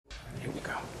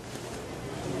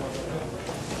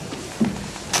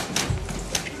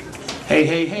Hey,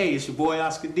 hey, hey, it's your boy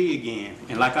Oscar D again.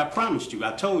 And like I promised you,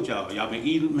 I told y'all been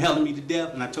emailing me to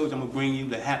death, and I told you I'm gonna bring you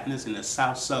the happenings in the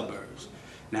south suburbs.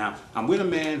 Now, I'm with a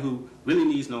man who really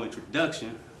needs no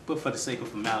introduction, but for the sake of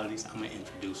formalities, I'm gonna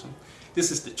introduce him.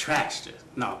 This is the Traxster.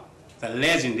 No, the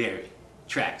legendary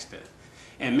Traxster.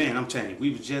 And man, I'm telling you, we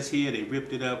was just here, they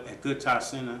ripped it up at Guitar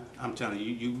Center. I'm telling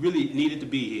you, you really needed to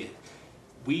be here.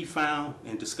 We found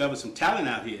and discovered some talent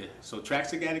out here. So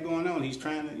Traxster got it going on. He's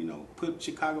trying to, put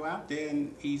Chicago out there,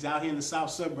 and he's out here in the south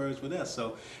suburbs with us.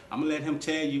 So I'm gonna let him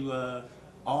tell you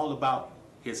all about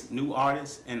his new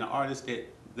artist and the artist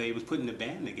that they was putting the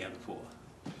band together for.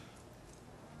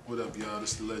 What up, y'all?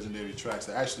 This is the legendary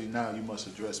Traxster. Actually, now you must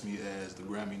address me as the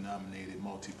Grammy-nominated,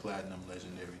 multi-platinum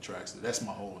legendary Traxster. That's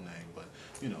my whole name, but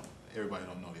everybody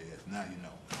don't know that yet. Now you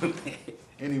know.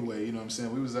 Anyway, you know what I'm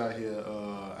saying? We was out here.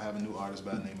 I have a new artist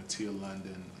by the name of Tia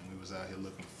London, and we was out here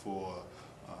looking for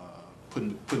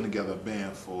putting together a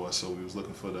band for us. So we was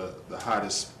looking for the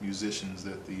hottest musicians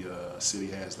that the city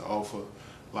has to offer.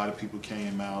 A lot of people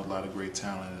came out, a lot of great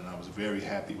talent, and I was very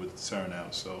happy with the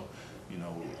turnout. So,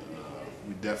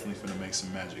 we definitely finna make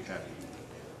some magic happen.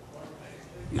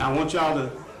 Now I want y'all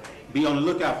to be on the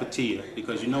lookout for Tia,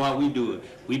 because you know how we do it.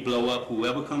 We blow up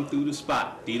whoever come through the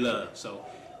spot, D-Love. So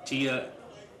Tia,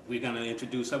 we're gonna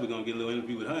introduce her. We're gonna get a little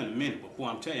interview with her in a minute. But boy,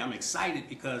 I'm telling you, I'm excited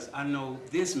because I know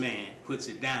this man puts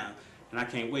it down, and I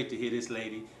can't wait to hear this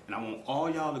lady. And I want all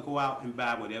y'all to go out and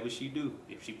buy whatever she do.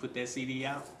 If she put that CD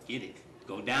out, get it.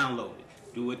 Go download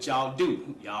it. Do what y'all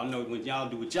do. Y'all know when y'all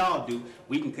do what y'all do,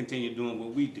 we can continue doing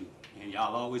what we do. And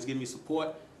y'all always give me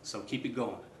support, so keep it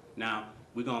going. Now,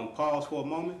 we're gonna pause for a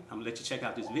moment. I'm gonna let you check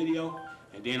out this video,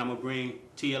 and then I'm gonna bring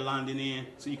Tia London in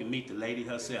so you can meet the lady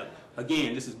herself.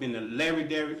 Again, this has been the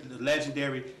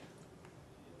legendary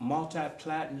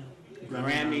multi-platinum,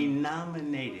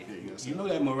 Grammy-nominated. You know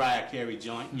that Mariah Carey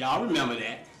joint. Y'all remember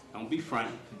that. Don't be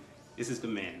fronting. This is the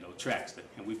man, though, Traxster,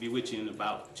 and we'll be with you in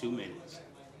about 2 minutes.